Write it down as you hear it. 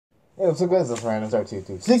Hey, what's up guys, it's Ryan, it's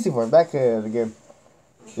R264, back at it again.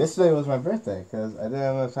 Yesterday was my birthday, because I didn't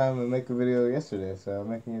have enough time to make a video yesterday, so I'm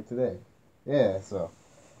making it today. Yeah, so,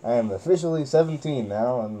 I am officially 17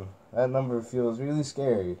 now, and that number feels really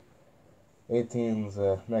scary. 18's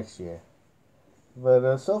next year.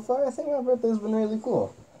 But so far, I think my birthday's been really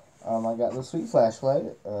cool. I got the sweet flashlight,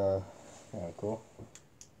 kinda cool.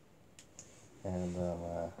 And,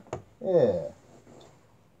 yeah.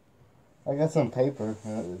 I got some paper,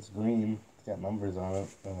 it's green, it's got numbers on it,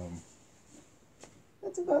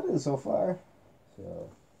 that's about it so far.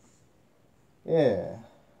 So, yeah.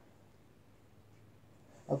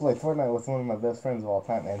 I played Fortnite with one of my best friends of all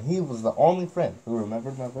time, and he was the only friend who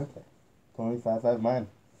remembered my birthday. 25 mine.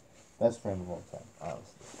 Best friend of all time,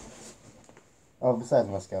 honestly. Oh, besides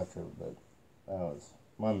my scout troop, but that was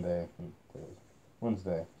Monday, and it was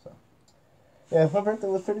Wednesday, so. Yeah, my birthday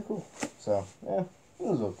was pretty cool. So, yeah, it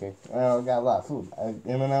was okay. I got a lot of food.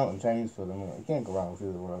 In-N-Out and Chinese food, I mean, I can't go wrong with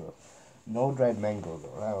either one of those. No dried mango,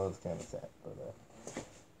 though. That was kind of sad, but,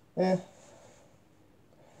 yeah.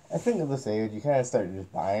 I think at this age, you kind of start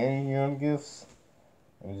just buying your own gifts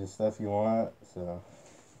and just stuff you want. So,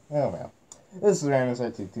 I don't know. This is Random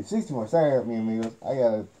Start 264. Sorry about me, amigos. I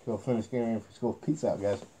gotta go finish getting ready for school. Peace out,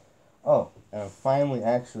 guys. Oh, and I'm finally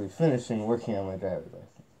actually finishing working on my driver's license.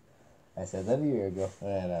 I said that a year ago,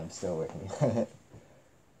 and I'm still working on it.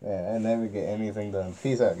 Yeah, I never get anything done.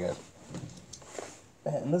 Peace out, guys.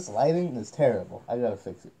 Man, this lighting is terrible. I gotta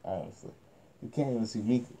fix it, honestly. You can't even see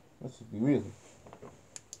Miku. Let's just be real.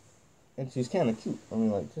 And she's kind of cute. I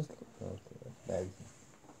mean, like, just look at that.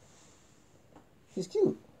 She's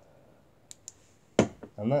cute.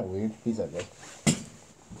 I'm not weird. Peace out, guys.